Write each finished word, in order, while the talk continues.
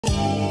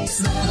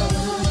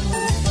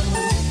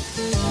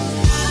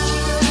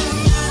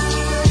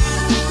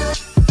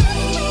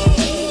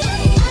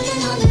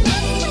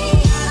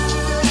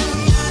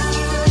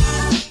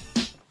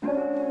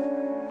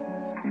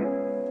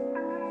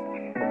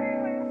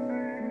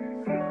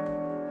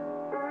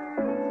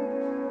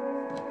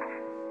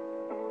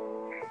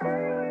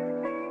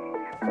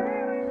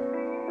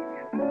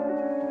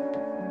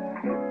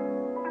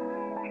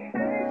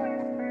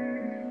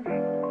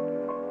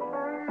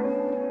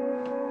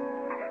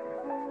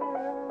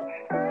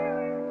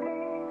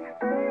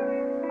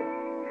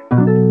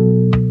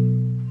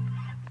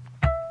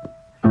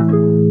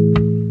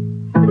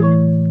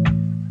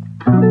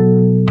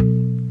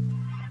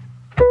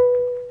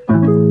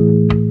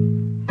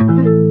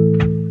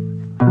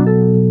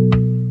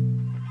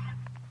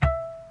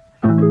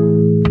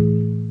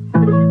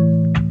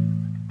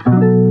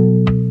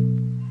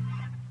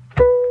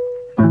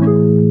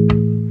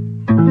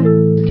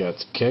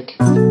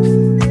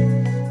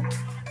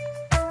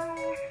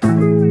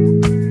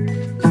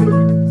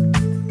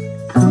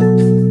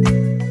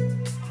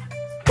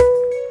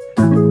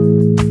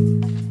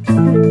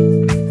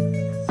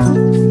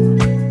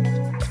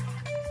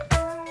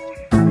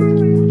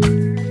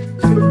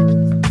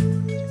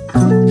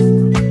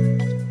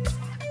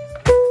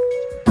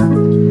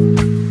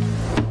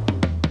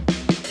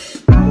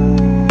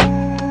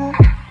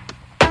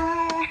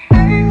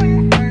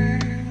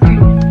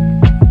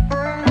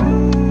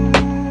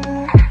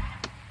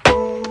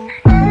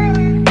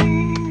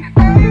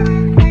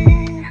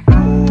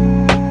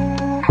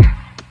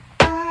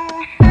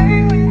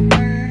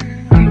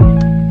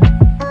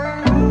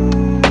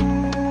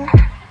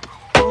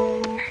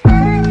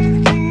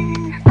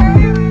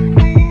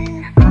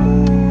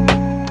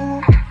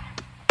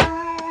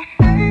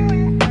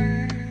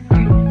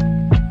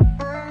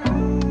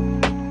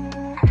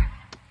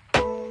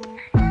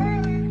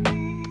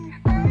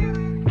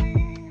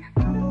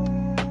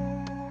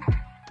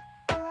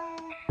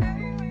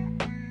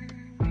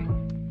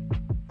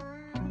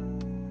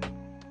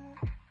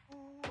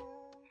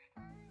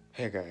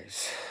Hey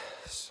guys,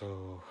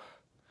 so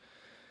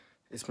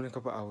it's been a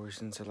couple hours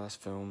since I last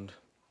filmed,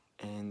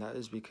 and that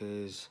is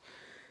because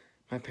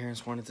my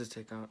parents wanted to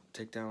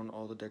take down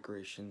all the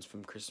decorations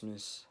from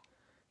Christmas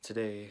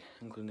today,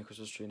 including the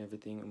Christmas tree and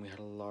everything, and we had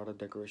a lot of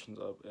decorations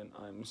up, and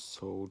I'm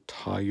so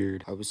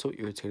tired. I was so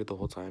irritated the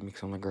whole time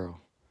because I'm like, girl,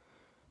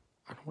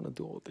 I don't want to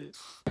do all this.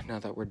 Now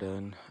that we're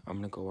done, I'm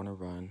gonna go on a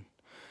run.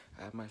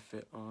 I have my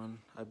fit on.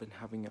 I've been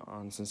having it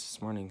on since this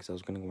morning because I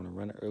was gonna want to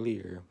run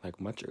earlier, like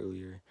much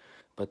earlier.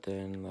 But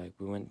then like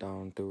we went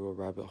down through a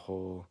rabbit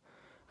hole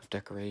of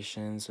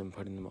decorations and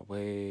putting them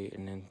away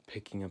and then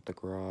picking up the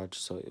garage.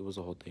 So it was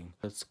a whole thing.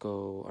 Let's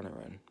go on a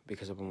run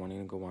because I've been wanting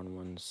to go on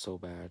one so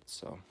bad.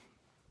 So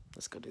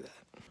let's go do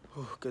that.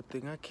 Oh, good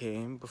thing I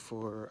came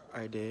before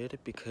I did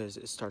because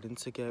it's starting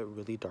to get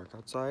really dark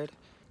outside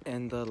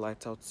and the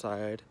lights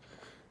outside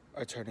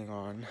are turning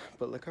on.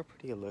 But look how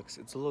pretty it looks.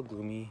 It's a little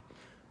gloomy,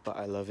 but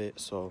I love it.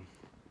 So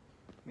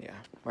yeah,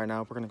 right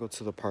now we're gonna go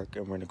to the park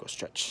and we're gonna go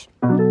stretch.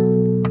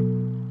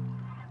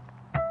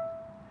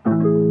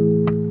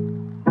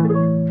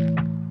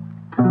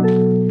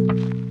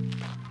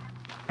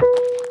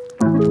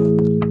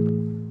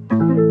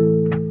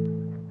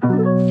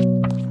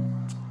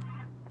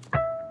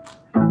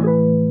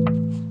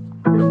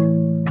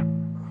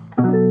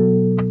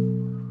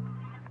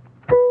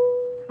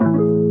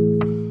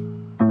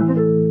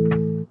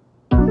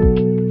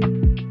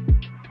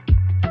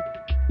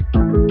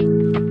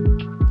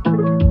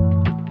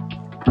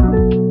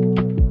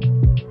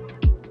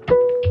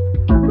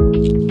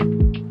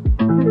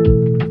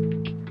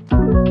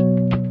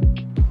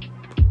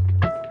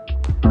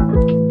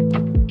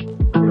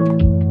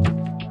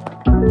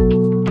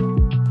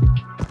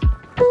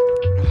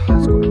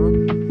 Let's go to run.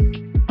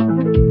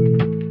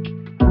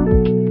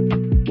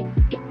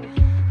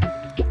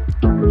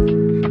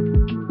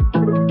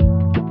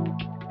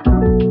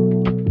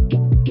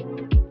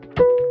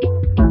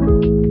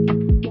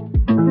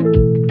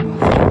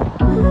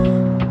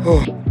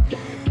 Oh,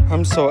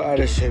 I'm so out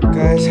of shape,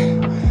 guys. I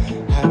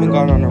haven't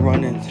gone on a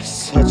run in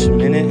such a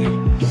minute.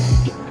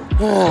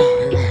 Oh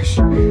my gosh.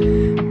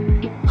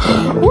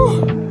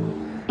 Woo.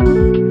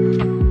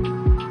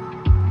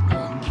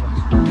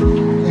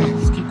 Okay,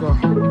 let's keep going.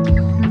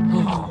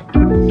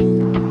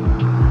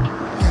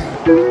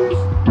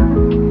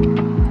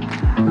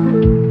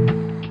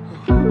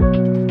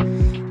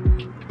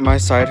 My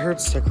side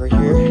hurts like right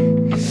here.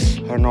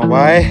 I don't know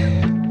why.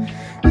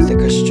 I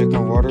think I should drink my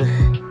water.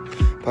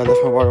 But I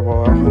left my water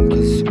bottle at home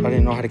because I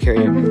didn't know how to carry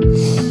it.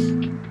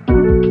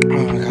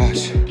 Oh my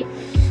gosh.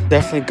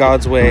 Definitely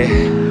God's way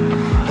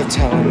of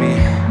telling me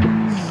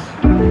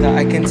that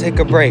I can take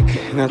a break,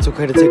 and that's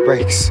okay to take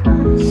breaks.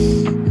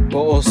 But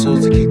also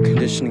to keep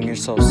conditioning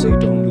yourself so you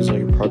don't lose all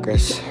your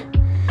progress.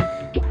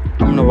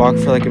 I'm gonna walk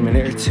for like a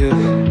minute or two,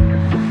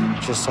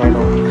 just so I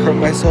don't hurt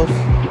myself.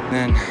 And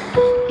then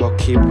I'll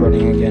keep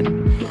running again.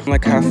 I'm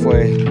like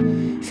halfway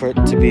for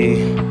it to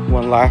be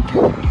one lap,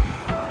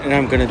 and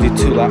I'm gonna do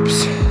 2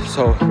 laps.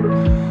 So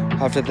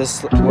after I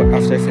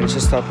finish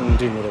this lap, I'm gonna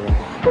do another one.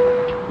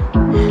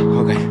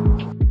 Okay.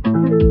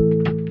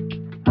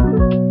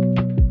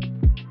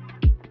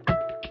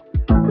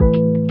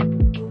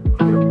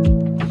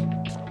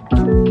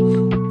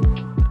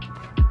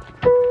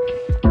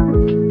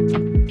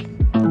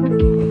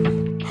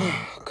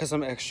 Because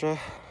I'm extra,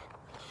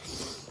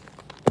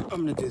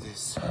 I'm gonna do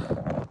this.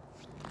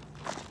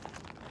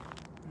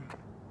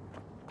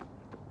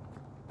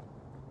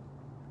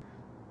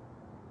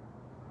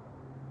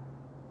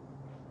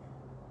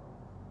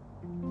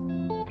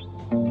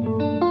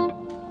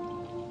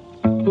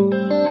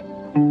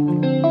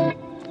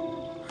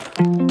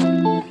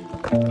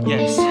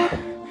 Yes,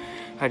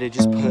 I did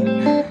just put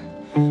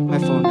my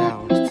phone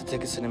down to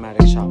take a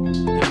cinematic shot.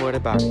 And what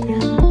about it?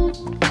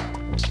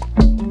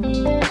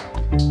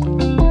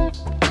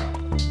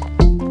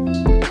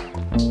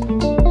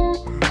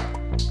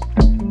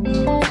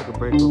 Take a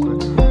break real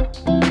quick.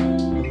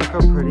 Look how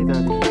pretty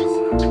that is.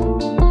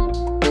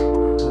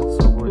 That's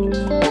so gorgeous.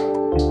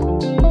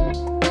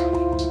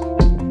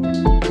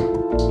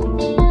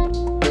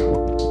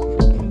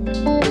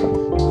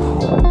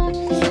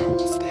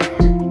 It's there.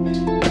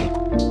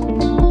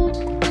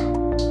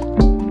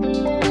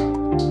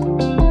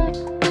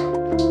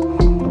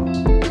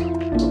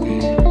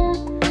 Okay,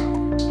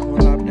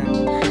 one lap down,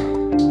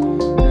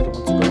 another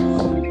one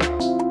to go.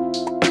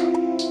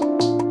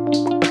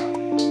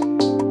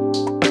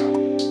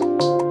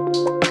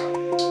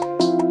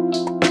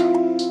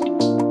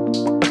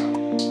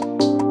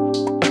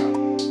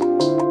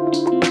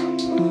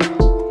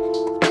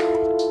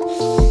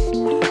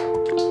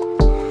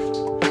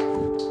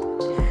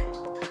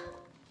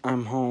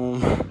 I'm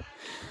home. Oh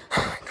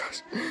my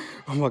gosh.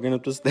 I'm walking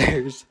up the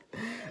stairs.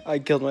 I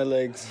killed my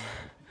legs.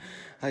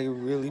 I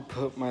really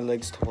put my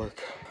legs to work.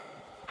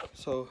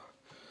 So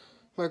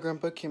my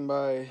grandpa came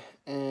by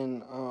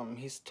and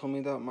he's told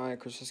me that my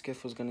Christmas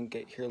gift was gonna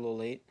get here a little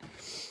late.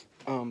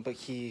 But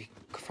he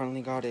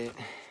finally got it,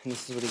 and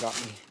this is what he got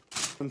me.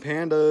 Some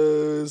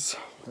pandas.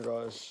 Oh my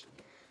gosh.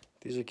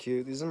 These are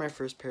cute. These are my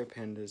first pair of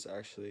pandas,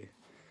 actually.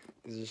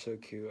 These are so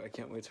cute. I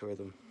can't wait to wear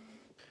them.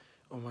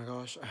 Oh my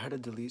gosh, I had to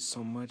delete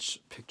so much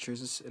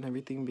pictures and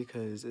everything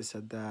because it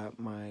said that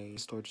my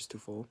storage is too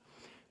full.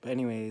 But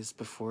anyways,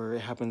 before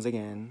it happens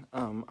again,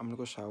 I'm gonna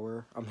go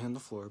shower. I'm here on the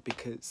floor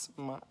because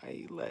my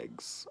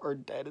legs are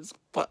dead as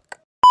fuck.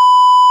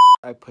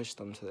 I pushed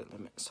them to the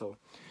limit. So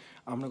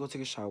I'm gonna go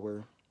take a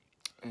shower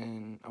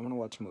and I wanna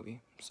watch a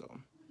movie. So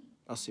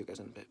I'll see you guys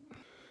in a bit.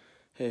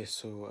 Hey,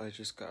 so I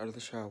just got out of the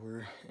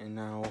shower and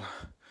now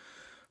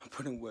I'm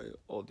putting away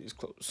all these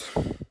clothes.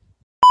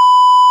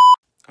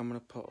 I'm gonna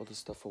put all this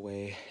stuff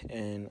away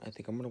and I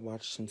think I'm gonna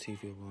watch some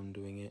TV while I'm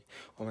doing it.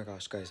 Oh my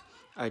gosh, guys,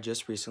 I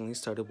just recently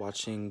started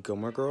watching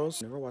Gilmore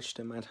Girls. Never watched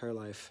it in my entire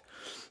life,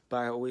 but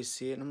I always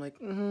see it and I'm like,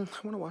 I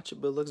wanna watch it,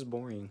 but it looks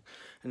boring.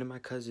 And then my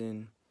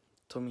cousin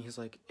told me, he's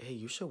like, hey,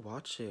 you should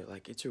watch it,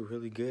 like it's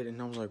really good.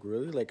 And I was like,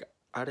 really? Like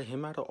out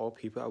of all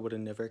people, I would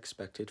have never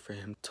expected for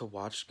him to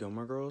watch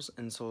Gilmore Girls.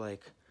 And so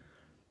like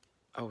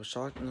I was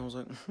shocked and I was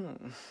like,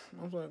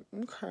 I was like,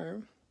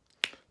 okay,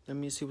 let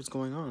me see what's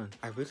going on.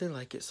 I really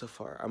like it so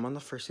far. I'm on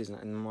the first season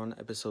and I'm on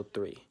episode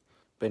 3.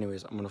 But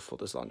anyways, I'm gonna fold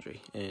this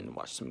laundry and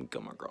watch some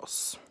Gilmore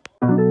Girls.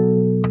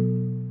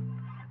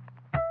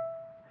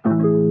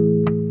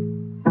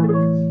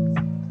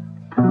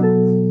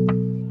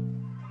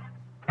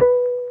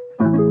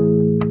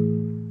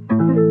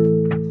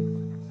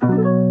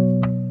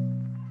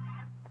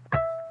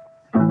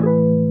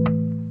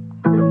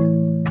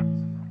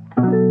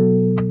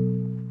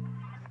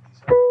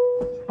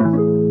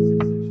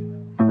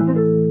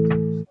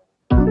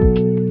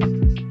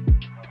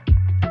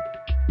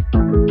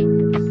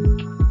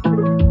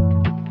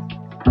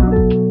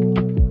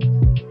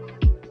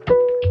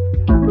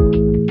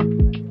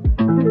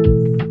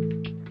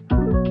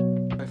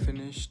 I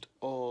finished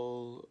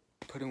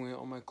putting away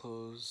all my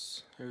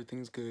clothes.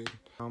 Everything's good.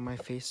 Now my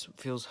face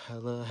feels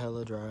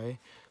hella dry.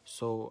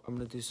 So I'm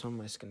gonna do some of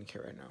my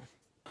skincare right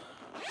now.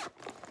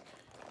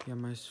 Yeah,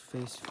 my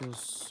face feels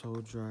so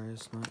dry.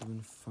 It's not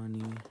even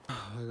funny.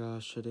 Oh my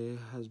gosh, today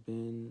has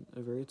been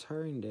a very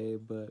tiring day,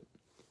 but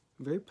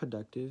very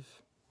productive.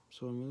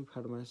 So I'm really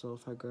proud of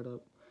myself. I got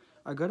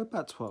up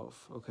at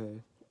 12,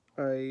 okay?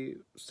 I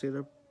stayed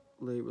up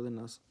really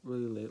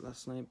late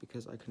last night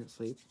because I couldn't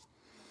sleep.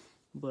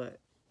 But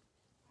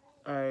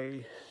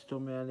I still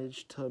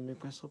managed to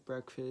make myself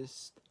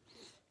breakfast,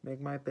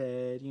 make my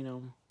bed, you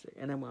know,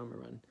 and I went on a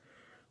run,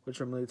 which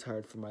I'm really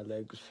tired for my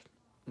legs.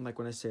 And like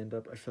when I stand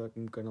up, I feel like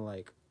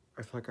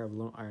I feel like I have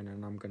low iron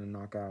and I'm gonna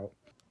knock out.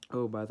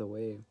 Oh, by the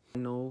way, I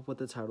know what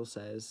the title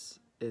says.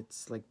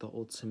 It's like the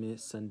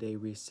ultimate Sunday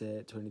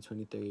reset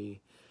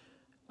 2023.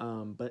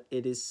 But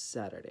it is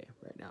Saturday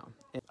right now.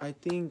 And I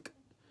think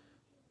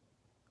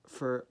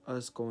for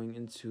us going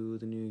into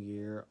the new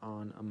year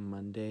on a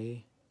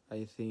Monday,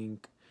 I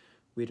think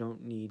we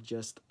don't need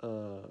just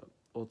a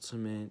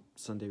ultimate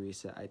Sunday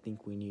reset. I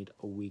think we need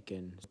a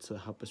weekend to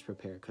help us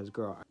prepare. Because,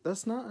 girl,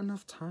 that's not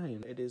enough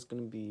time. It is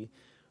going to be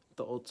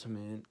the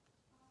ultimate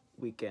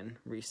weekend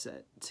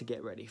reset to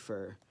get ready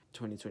for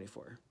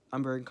 2024.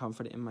 I'm very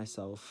confident in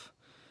myself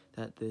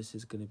that this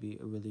is going to be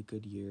a really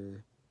good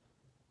year.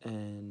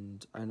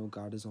 And I know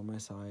God is on my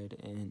side.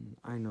 And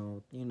I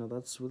know, you know,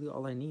 that's really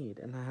all I need.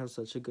 And I have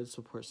such a good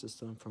support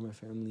system from my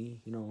family,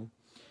 you know.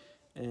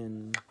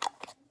 And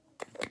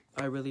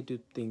I really do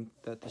think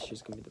that this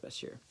year's gonna be the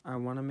best year. I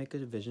want to make a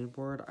vision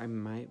board. I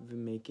might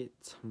make it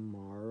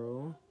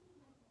tomorrow.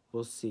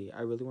 We'll see.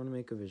 I really want to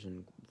make a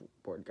vision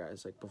board,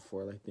 guys, like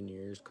before like the New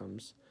Year's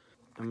comes.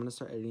 I'm gonna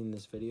start editing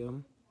this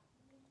video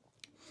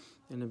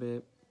in a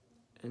bit,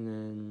 and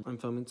then I'm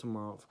filming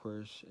tomorrow, of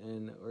course,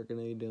 and we're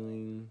gonna be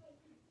doing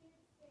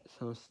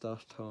some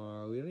stuff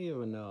tomorrow. We don't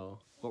even know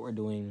what we're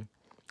doing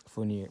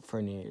for New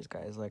Year's,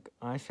 guys. Like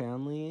my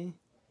family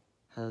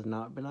has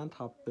not been on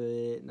top of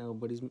it.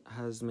 Nobody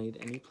has made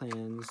any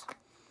plans.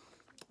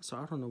 So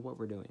I don't know what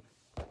we're doing.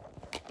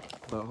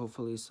 But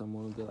hopefully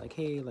someone will be like,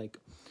 hey, like,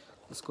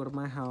 let's go to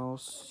my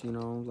house, you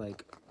know,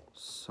 like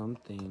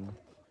something.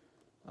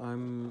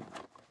 I'm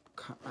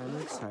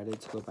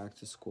excited to go back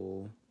to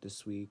school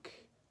this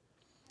week.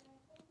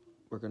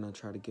 We're gonna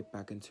try to get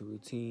back into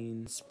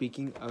routine.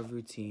 Speaking of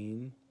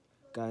routine,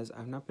 guys,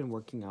 I've not been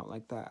working out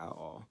like that at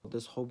all.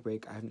 This whole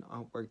break, I have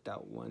not worked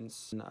out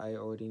once. And I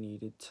already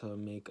needed to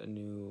make a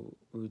new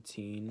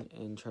routine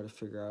and try to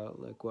figure out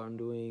like what I'm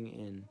doing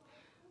and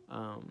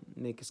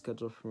make a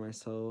schedule for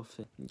myself.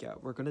 And yeah,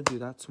 we're gonna do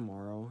that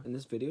tomorrow. And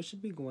this video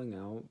should be going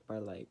out by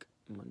like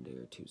Monday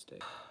or Tuesday.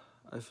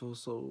 I feel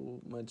so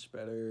much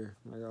better.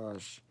 Oh my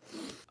gosh.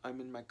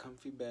 I'm in my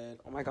comfy bed.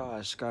 Oh my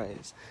gosh,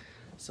 guys.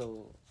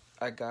 So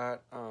I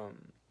got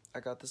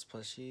this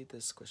plushie,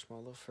 this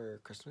Squishmallow for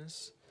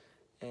Christmas.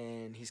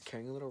 And he's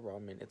carrying a little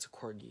ramen. It's a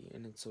corgi,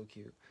 and it's so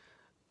cute.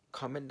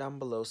 Comment down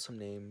below some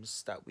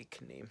names that we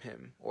can name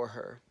him or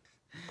her.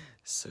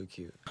 So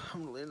cute.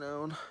 I'm laying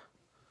down.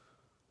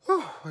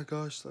 Oh my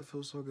gosh, that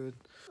feels so good.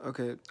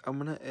 Okay, I'm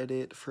gonna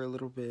edit for a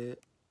little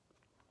bit,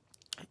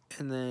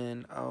 and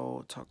then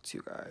I'll talk to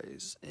you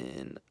guys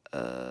in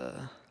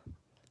a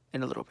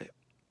little bit.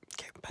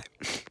 Okay,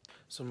 bye.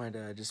 So my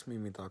dad just made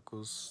me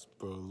tacos.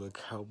 Bro, look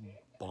how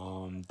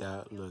bomb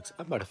that looks.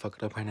 I'm about to fuck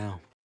it up right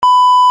now.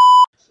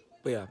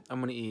 But yeah,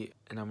 I'm gonna eat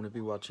and I'm gonna be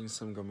watching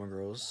some Gilmore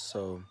Girls.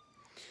 So,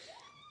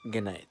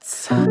 good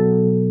nights.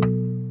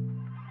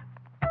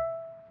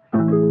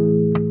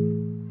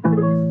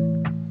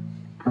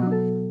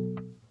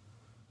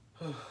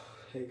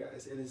 Hey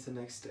guys, it is the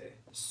next day.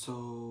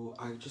 So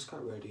I just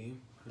got ready.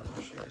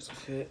 I'll show you guys a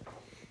fit.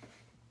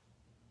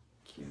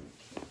 Cute.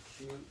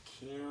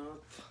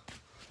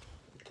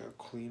 Look how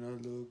clean I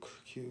look.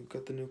 Cute.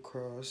 Got the new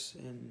cross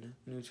and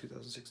new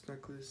 2006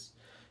 necklace.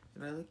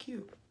 And I look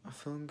cute. I'm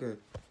feeling good.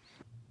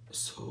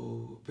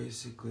 So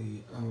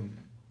basically,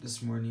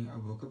 this morning I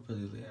woke up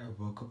really late.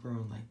 I woke up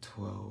around like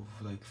 12,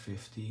 like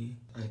 50.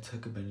 I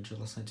took a Benadryl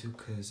last night too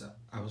because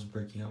I was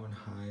breaking out in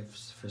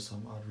hives for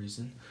some odd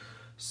reason.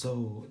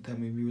 So that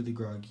made me really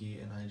groggy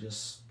and I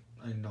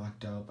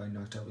knocked out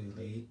really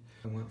late.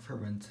 I went for a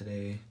run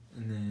today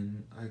and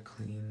then I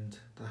cleaned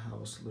the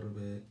house a little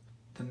bit.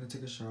 Then I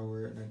took a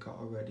shower and I got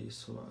all ready,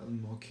 so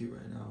I'm all cute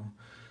right now.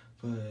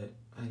 But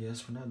I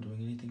guess we're not doing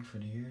anything for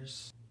New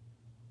Year's.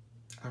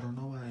 I don't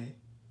know why.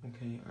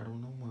 Okay, I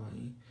don't know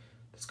why.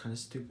 That's kind of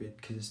stupid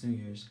because it's New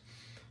Year's.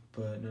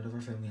 But none of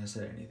our family has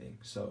said anything,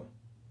 so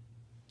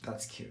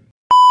that's cute.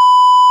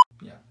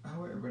 Yeah, I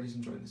hope everybody's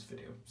enjoying this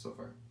video so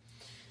far.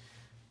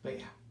 But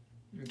yeah,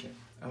 okay,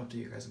 I'll update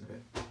you guys in a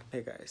bit.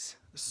 Hey guys,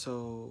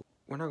 so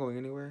we're not going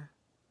anywhere.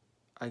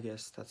 I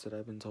guess that's what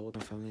I've been told.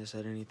 My family has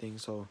said anything,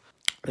 so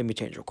let me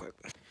change real quick.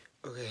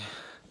 Okay,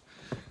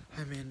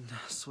 I'm in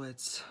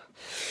sweats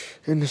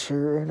in the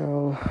shirt right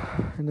now,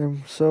 and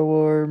I'm so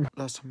warm.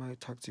 Last time I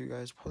talked to you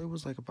guys probably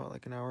was like about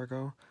like an hour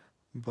ago,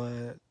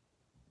 but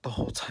the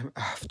whole time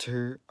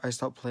after I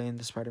stopped playing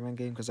the Spider-Man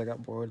game because I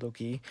got bored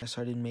low-key. I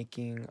started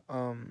making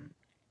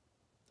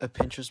a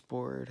Pinterest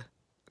board,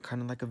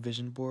 kind of like a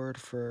vision board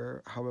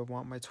for how I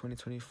want my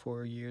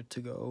 2024 year to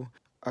go.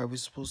 I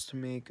was supposed to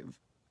make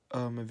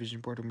a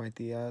vision board with my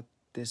tia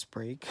this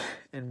break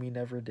and we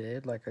never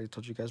did, like I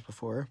told you guys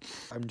before.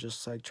 I'm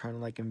just like trying to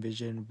like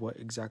envision what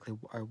exactly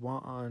I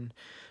want on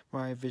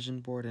my vision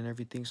board and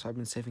everything, so I've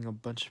been saving a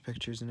bunch of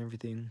pictures and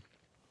everything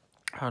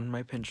on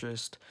my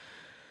Pinterest,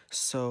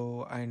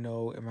 so I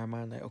know in my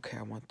mind like, okay,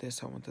 I want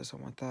this, I want this, I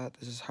want that,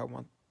 this is how I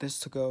want this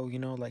to go, you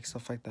know, like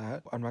stuff like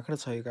that. I'm not gonna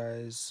tell you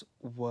guys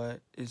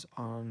what is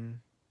on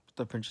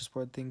the Pinterest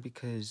board thing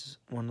because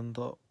one of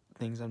the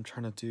things I'm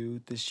trying to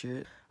do this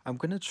year, I'm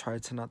gonna try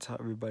to not tell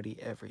everybody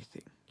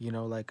everything, you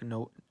know, like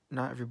no,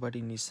 not everybody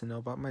needs to know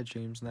about my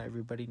dreams, not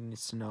everybody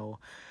needs to know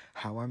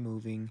how I'm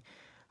moving.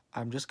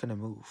 I'm just gonna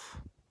move,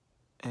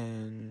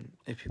 and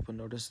if people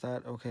notice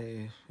that,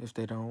 okay. If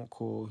they don't,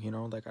 cool, you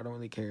know, like I don't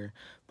really care,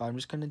 but I'm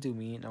just gonna do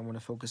me and I want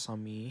to focus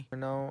on me. For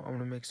now, I'm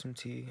gonna make some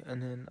tea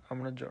and then I'm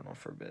gonna journal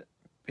for a bit.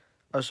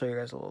 I'll show you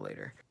guys a little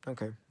later.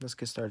 Okay, let's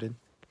get started.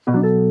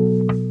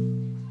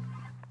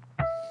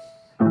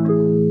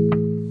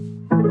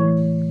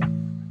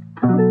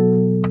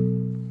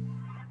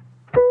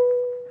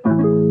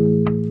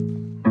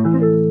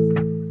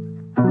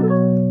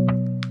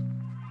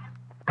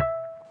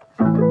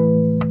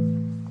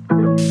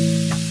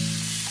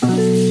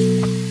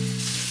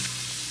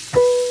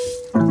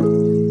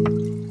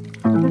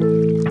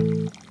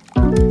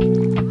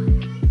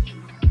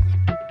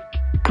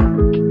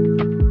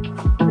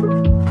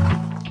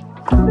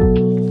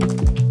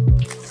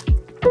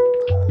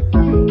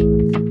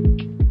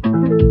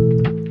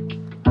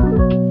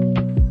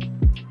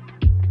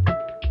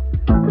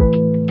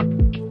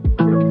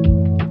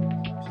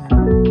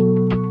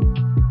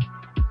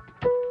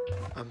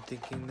 I'm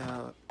thinking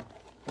that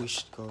we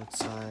should go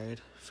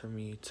outside for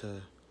me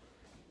to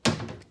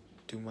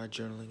do my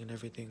journaling and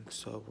everything,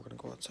 so we're gonna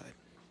go outside.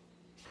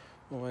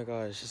 Oh my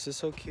gosh, this is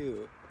so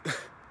cute.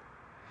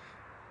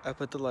 I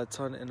put the lights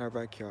on in our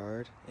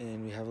backyard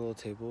and we have a little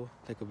table,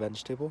 like a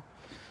bench table.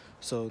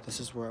 So this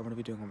is where I'm gonna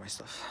be doing all my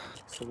stuff.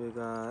 So we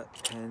got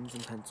pens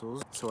and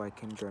pencils so I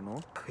can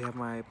journal. We have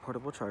my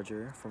portable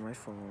charger for my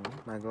phone,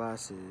 my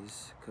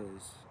glasses,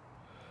 cause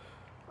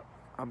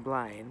I'm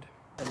blind,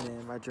 and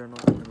then my journal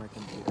and my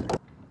computer.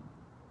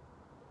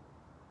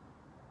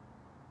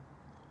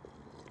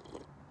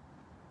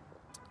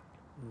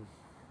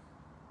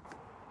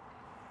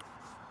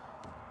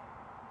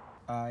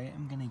 I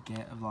am gonna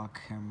get a vlog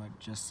camera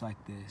just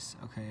like this,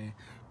 okay?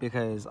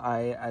 Because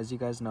as you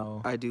guys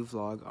know, I do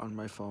vlog on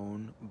my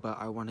phone, but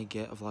I want to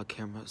get a vlog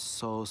camera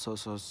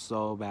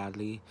so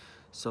badly.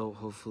 So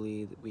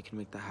hopefully we can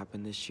make that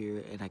happen this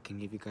year and I can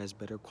give you guys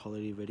better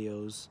quality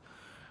videos.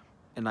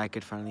 And I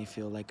could finally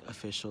feel like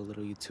official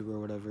little YouTuber or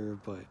whatever,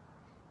 but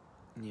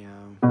yeah.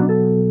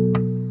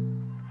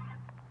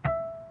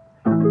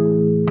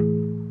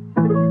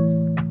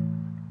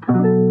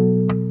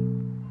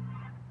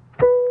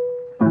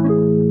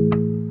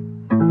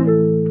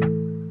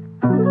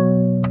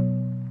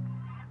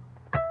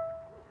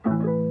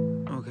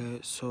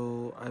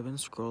 So I've been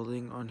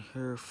scrolling on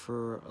here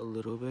for a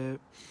little bit.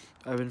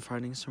 I've been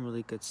finding some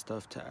really good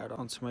stuff to add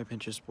onto my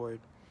Pinterest board.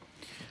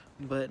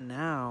 But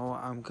now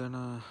I'm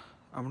gonna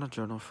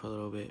journal for a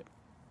little bit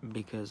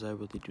because I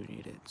really do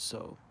need it.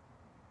 So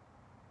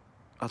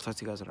I'll talk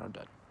to you guys when I'm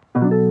done.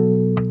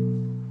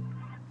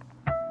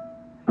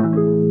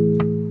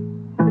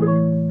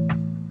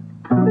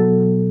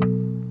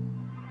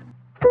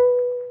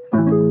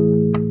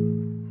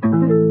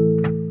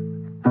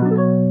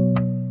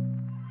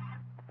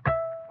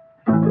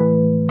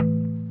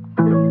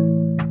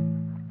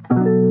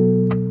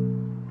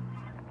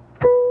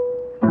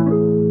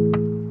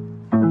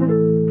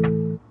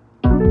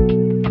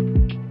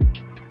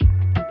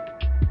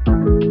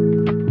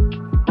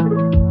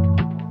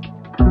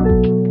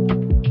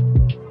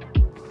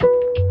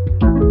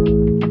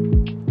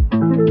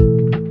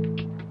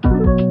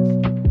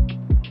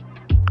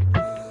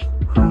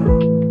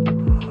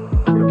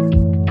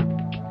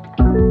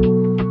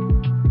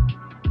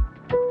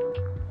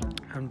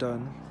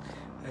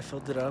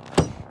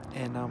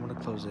 and now I'm gonna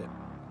close it.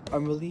 I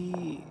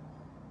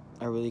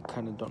really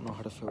kind of don't know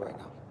how to feel right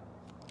now.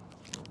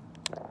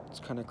 It's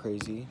kind of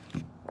crazy.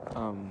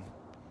 I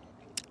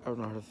don't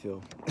know how to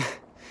feel.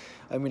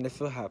 I mean, I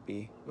feel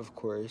happy, of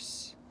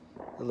course,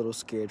 a little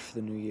scared for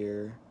the new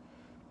year,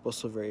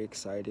 also very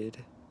excited,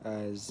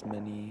 as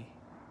many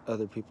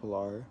other people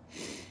are.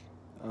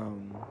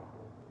 I'm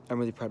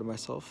really proud of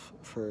myself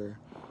for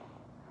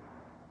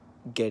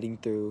getting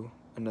through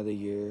another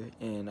year,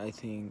 and I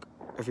think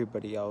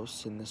everybody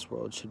else in this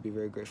world should be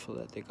very grateful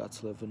that they got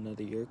to live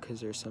another year,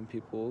 because there's some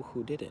people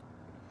who didn't.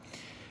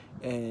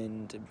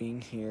 And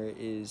being here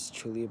is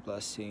truly a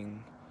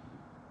blessing,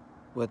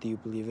 whether you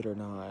believe it or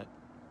not.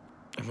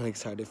 I'm really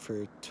excited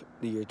for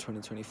the year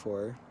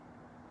 2024.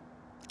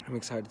 I'm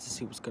excited to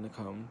see what's gonna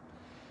come,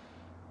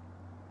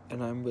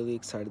 and I'm really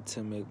excited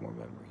to make more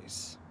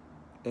memories.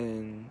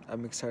 And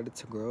I'm excited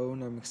to grow,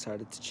 and I'm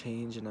excited to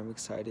change, and I'm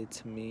excited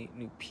to meet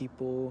new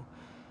people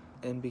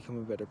and become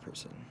a better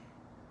person.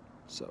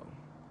 So,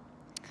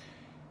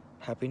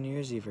 Happy New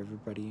Year's Eve,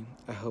 everybody.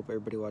 I hope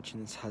everybody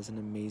watching this has an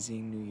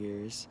amazing New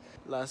Year's.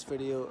 Last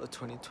video of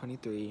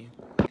 2023.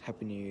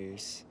 Happy New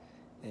Year's,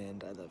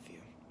 and I love you.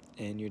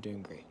 And you're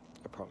doing great,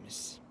 I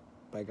promise.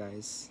 Bye,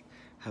 guys.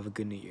 Have a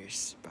good New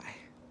Year's. Bye.